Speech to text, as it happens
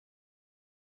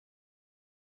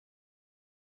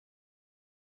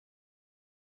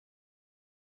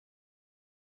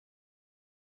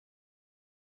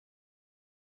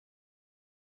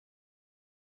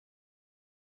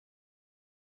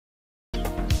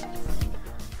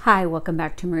Hi, welcome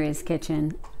back to Maria's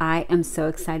Kitchen. I am so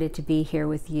excited to be here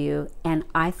with you, and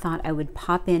I thought I would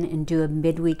pop in and do a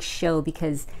midweek show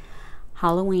because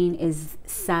Halloween is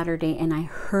Saturday and I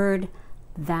heard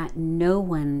that no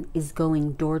one is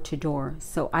going door to door.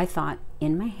 So I thought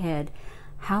in my head,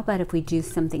 how about if we do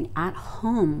something at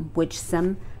home, which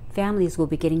some families will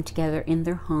be getting together in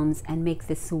their homes and make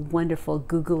this wonderful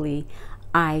googly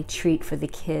eye treat for the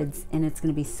kids, and it's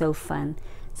going to be so fun.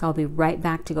 So I'll be right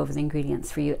back to go over the ingredients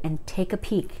for you and take a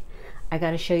peek. I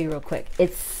got to show you real quick.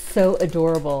 It's so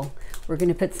adorable. We're going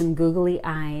to put some googly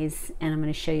eyes and I'm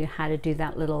going to show you how to do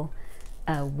that little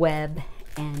web,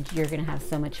 and you're going to have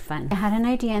so much fun. I had an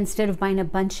idea. Instead of buying a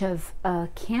bunch of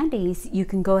candies, you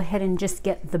can go ahead and just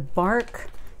get the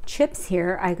bark chips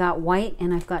here. I got white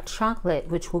and I've got chocolate,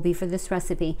 which will be for this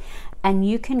recipe, and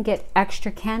you can get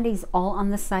extra candies all on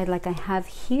the side like I have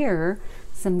here.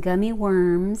 Some gummy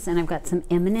worms, and I've got some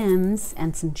M&Ms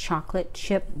and some chocolate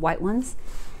chip white ones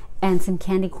and some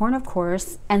candy corn, of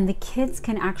course, and the kids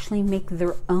can actually make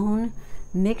their own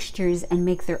mixtures and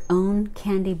make their own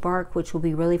candy bark, which will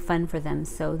be really fun for them.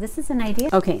 So this is an idea.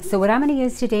 Okay, so what I'm going to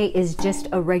use today is just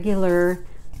a regular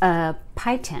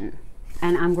pie tin,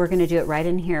 and we're going to do it right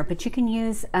in here, but you can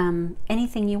use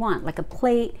anything you want, like a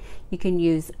plate. You can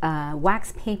use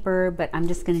wax paper, but I'm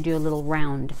just going to do a little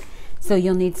round. So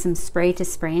you'll need some spray to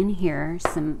spray in here,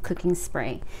 some cooking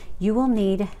spray. You will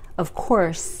need, of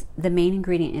course, the main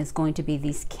ingredient is going to be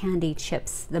these candy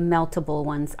chips, the meltable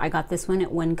ones. I got this one at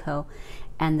Winco,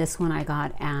 and this one I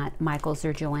got at Michael's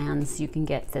or Joann's. You can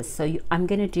get this. So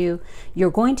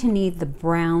you're going to need the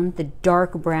brown, the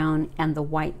dark brown, and the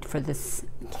white for this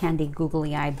candy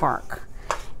googly eye bark.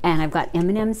 And I've got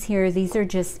M&Ms here. These are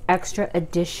just extra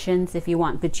additions if you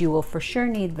want, but you will for sure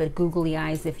need the googly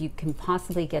eyes if you can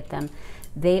possibly get them.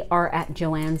 They are at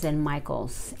Joann's and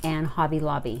Michael's and Hobby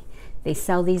Lobby. They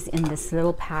sell these in this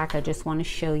little pack. I just want to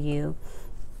show you,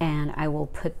 and I will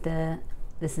put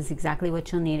this is exactly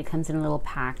what you'll need. It comes in a little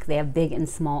pack. They have big and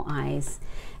small eyes.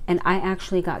 And I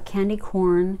actually got candy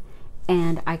corn,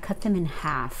 and I cut them in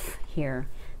half here.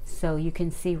 So you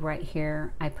can see right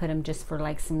here, I put them just for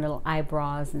like some little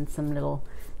eyebrows and some little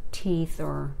teeth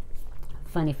or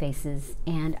funny faces.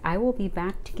 And I will be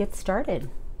back to get started.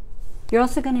 You're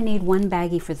also going to need one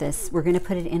baggie for this. We're going to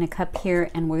put it in a cup here,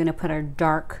 and we're going to put our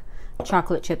dark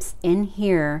chocolate chips in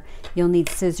here. You'll need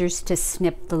scissors to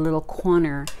snip the little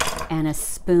corner and a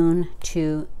spoon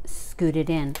to scoot it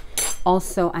in.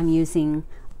 Also, I'm using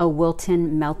a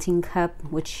Wilton melting cup,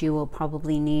 which you will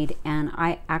probably need, and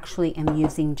I actually am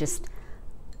using just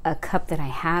a cup that I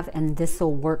have, and this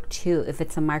will work too. If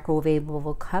it's a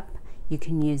microwavable cup, you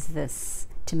can use this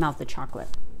to melt the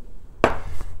chocolate.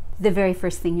 The very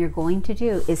first thing you're going to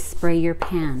do is spray your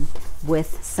pan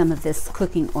with some of this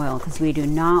cooking oil, because we do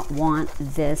not want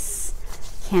this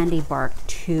candy bark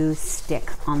to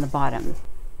stick on the bottom.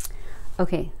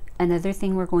 Okay. Another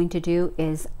thing we're going to do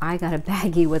is I got a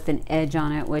baggie with an edge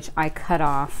on it, which I cut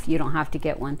off. You don't have to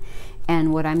get one.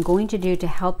 And what I'm going to do to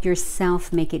help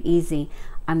yourself make it easy,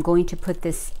 I'm going to put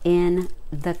this in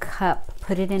the cup.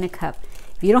 Put it in a cup.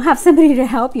 If you don't have somebody to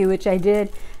help you, which I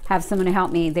did have someone to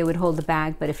help me, they would hold the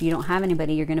bag. But if you don't have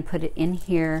anybody, you're going to put it in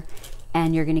here,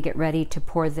 and you're going to get ready to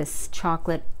pour this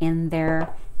chocolate in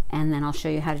there. And then I'll show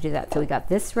you how to do that. So we got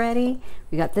this ready.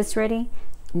 We got this ready.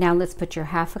 Now let's put your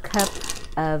half a cup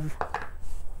of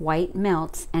white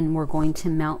melts, and we're going to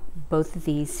melt both of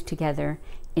these together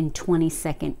in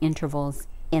 20-second intervals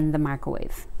in the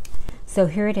microwave. So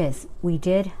here it is. We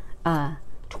did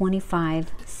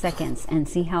 25 seconds, and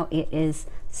see how it is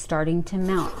starting to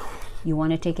melt. You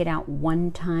want to take it out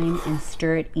one time and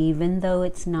stir it even though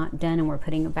it's not done, and we're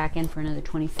putting it back in for another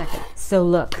 20 seconds. So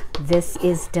look, this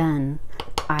is done.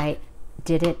 I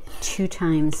did it 2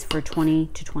 times for 20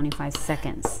 to 25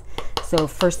 seconds. So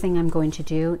first thing I'm going to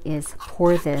do is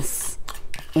pour this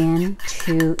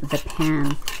into the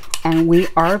pan, and we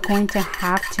are going to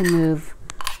have to move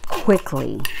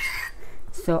quickly.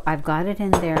 So I've got it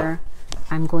in there.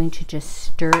 I'm going to just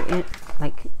stir it,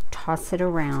 like toss it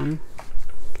around,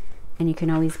 and you can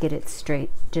always get it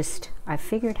straight. I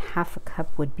figured half a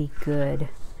cup would be good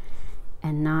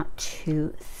and not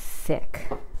too thick.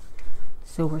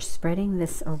 So we're spreading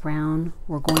this around.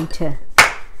 We're going to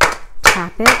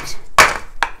tap it.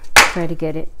 Try to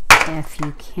get it, if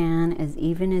you can, as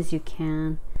even as you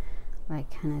can.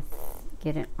 Like kind of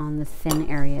get it on the thin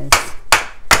areas.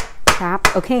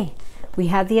 Tap. Okay, we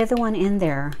had the other one in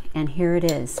there, and here it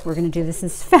is. We're going to do this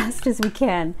as fast as we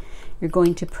can. You're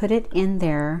going to put it in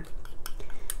there,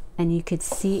 and you could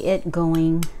see it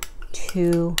going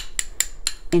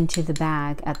into the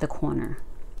bag at the corner.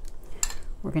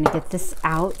 We're going to get this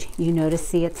out. You notice,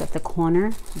 see, it's at the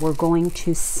corner. We're going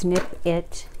to snip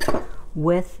it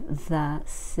with the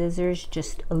scissors,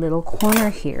 just a little corner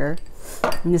here.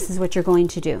 And this is what you're going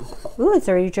to do. Ooh, it's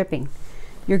already dripping.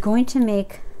 You're going to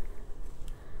make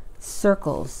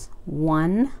circles.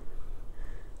 1,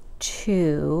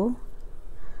 2,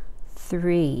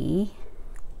 3,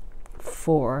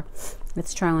 4.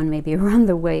 Let's try one maybe around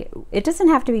the way. It doesn't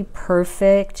have to be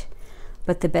perfect,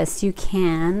 but the best you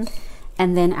can.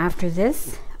 And then after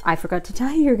this, I forgot to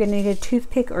tell you, you're going to need a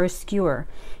toothpick or a skewer.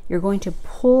 You're going to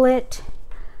pull it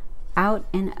out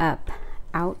and up,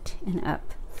 out and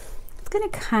up. It's going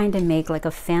to kind of make like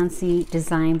a fancy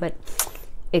design, but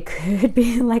it could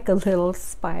be like a little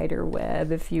spider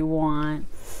web if you want.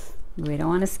 We don't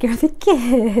want to scare the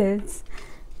kids,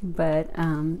 but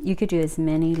you could do as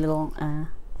many little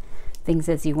things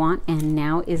as you want. And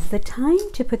now is the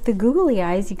time to put the googly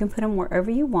eyes. You can put them wherever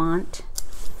you want.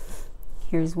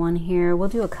 Here's one here. We'll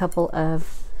do a couple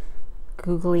of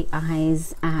googly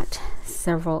eyes at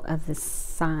several of the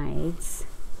sides,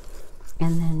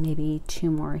 and then maybe 2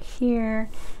 more here.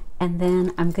 And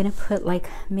then I'm gonna put like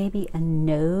maybe a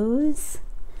nose,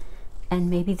 and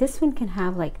maybe this one can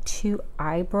have like 2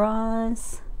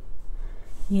 eyebrows,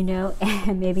 you know,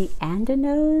 and maybe and a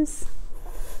nose.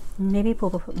 Maybe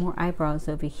we'll put more eyebrows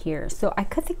over here. So I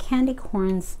cut the candy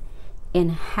corns in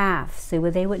half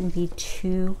so they wouldn't be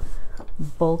too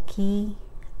bulky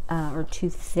or too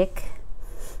thick.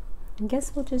 I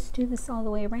guess we'll just do this all the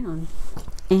way around.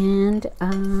 And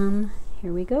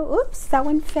here we go. Oops, that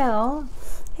one fell.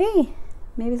 Hey,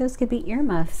 maybe those could be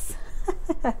earmuffs.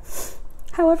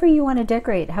 However you want to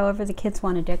decorate, however the kids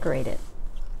want to decorate it.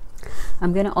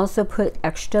 I'm going to also put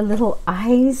extra little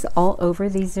eyes all over.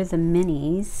 These are the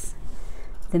minis,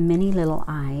 the mini little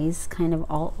eyes kind of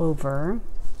all over.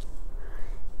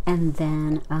 And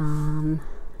then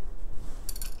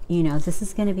you know, this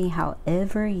is going to be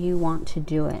however you want to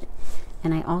do it.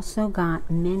 And I also got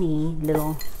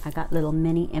little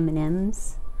mini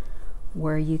M&Ms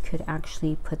where you could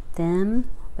actually put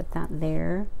that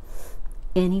there,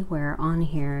 anywhere on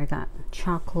here. I got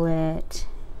chocolate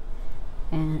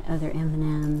and other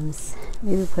M&Ms.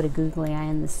 Maybe put a googly eye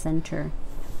in the center.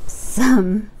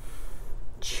 Some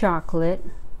chocolate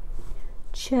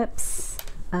chips,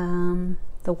 the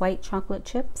white chocolate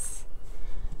chips.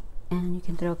 And you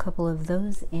can throw a couple of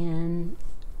those in.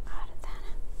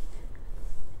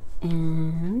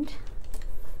 And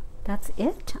that's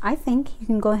it. I think you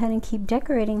can go ahead and keep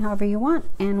decorating however you want.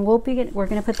 And we're going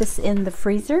to put this in the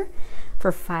freezer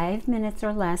for 5 minutes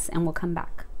or less, and we'll come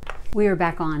back. We are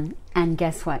back on, and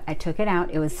guess what? I took it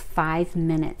out. It was 5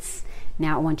 minutes.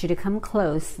 Now I want you to come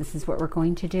close. This is what we're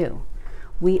going to do.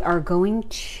 We are going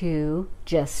to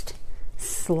just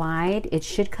slide. It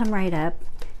should come right up.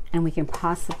 And we can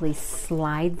possibly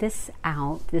slide this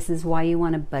out. This is why you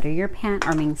want to butter your pan,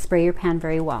 spray your pan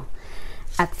very well.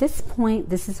 At this point,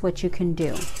 this is what you can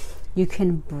do. You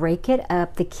can break it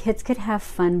up. The kids could have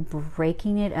fun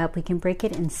breaking it up. We can break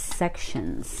it in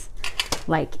sections.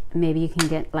 Like maybe you can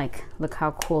get, like, look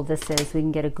how cool this is. We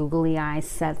can get a googly eye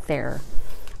set there.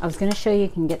 I was going to show you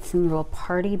can get some little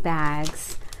party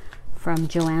bags from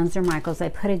Joann's or Michael's. I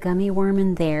put a gummy worm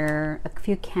in there, a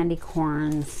few candy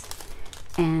corns,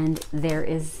 and there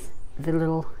is the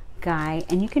little guy,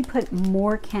 and you can put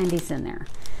more candies in there.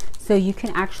 So you can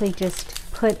actually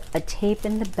just put a tape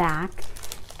in the back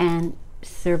and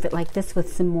serve it like this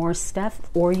with some more stuff,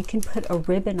 or you can put a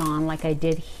ribbon on like I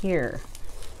did here.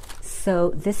 So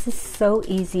this is so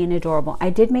easy and adorable. I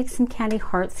did make some candy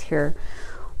hearts here,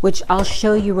 which I'll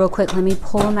show you real quick. Let me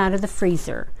pull them out of the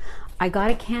freezer. I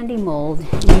got a candy mold.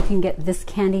 You can get this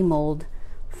candy mold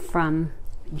from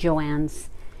Joann's.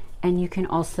 And you can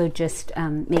also just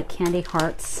make candy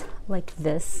hearts like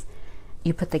this.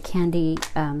 You put the candy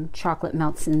chocolate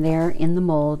melts in there in the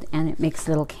mold, and it makes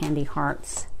little candy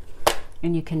hearts.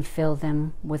 And you can fill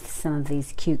them with some of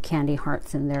these cute candy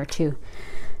hearts in there too.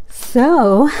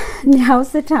 So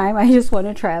now's the time. I just want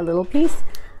to try a little piece.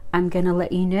 I'm going to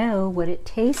let you know what it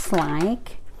tastes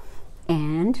like.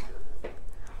 And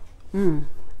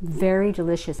very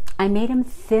delicious. I made them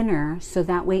thinner so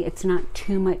that way it's not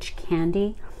too much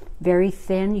candy. Very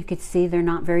thin. You could see they're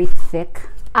not very thick.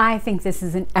 I think this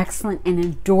is an excellent and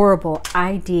adorable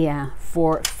idea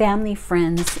for family,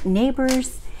 friends,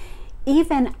 neighbors.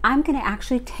 Even I'm going to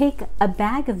actually take a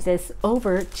bag of this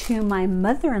over to my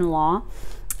mother-in-law,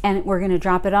 and we're going to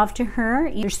drop it off to her.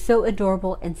 You're so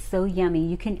adorable and so yummy.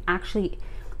 You can actually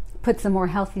put some more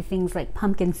healthy things like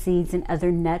pumpkin seeds and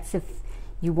other nuts if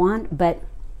you want, but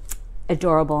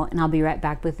adorable. And I'll be right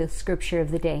back with the scripture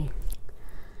of the day.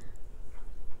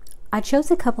 I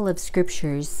chose a couple of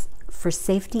scriptures for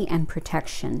safety and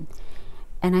protection.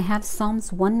 And I have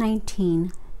Psalms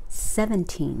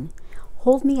 119:17.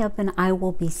 Hold me up and I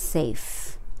will be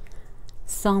safe.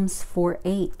 Psalms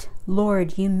 4:8.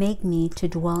 Lord, you make me to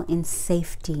dwell in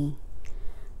safety.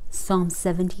 Psalm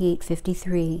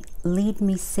 78:53. Lead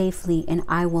me safely and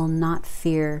I will not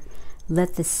fear.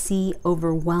 Let the sea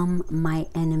overwhelm my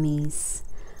enemies.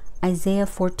 Isaiah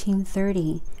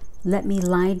 14:30. Let me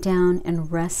lie down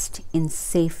and rest in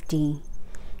safety.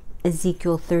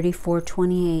 Ezekiel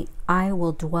 34:28. I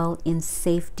will dwell in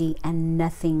safety and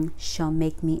nothing shall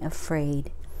make me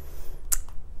afraid.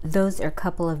 Those are a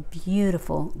couple of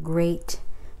beautiful, great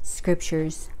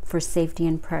scriptures for safety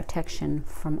and protection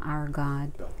from our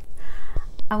God.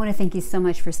 I want to thank you so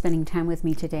much for spending time with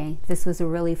me today. This was a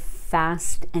really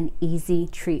fast and easy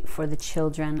treat for the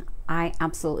children. I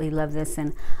absolutely love this,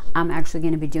 and I'm actually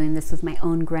going to be doing this with my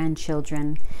own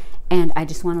grandchildren. And I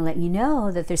just want to let you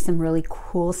know that there's some really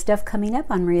cool stuff coming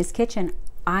up on Maria's Kitchen.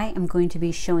 I am going to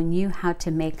be showing you how to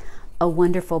make a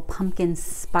wonderful pumpkin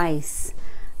spice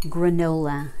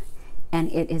granola,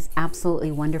 and it is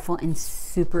absolutely wonderful and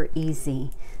super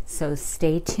easy. So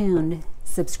stay tuned,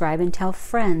 subscribe and tell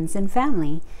friends and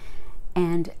family,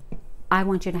 and I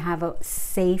want you to have a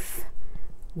safe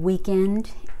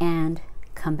weekend and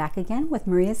come back again with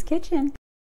Maria's Kitchen.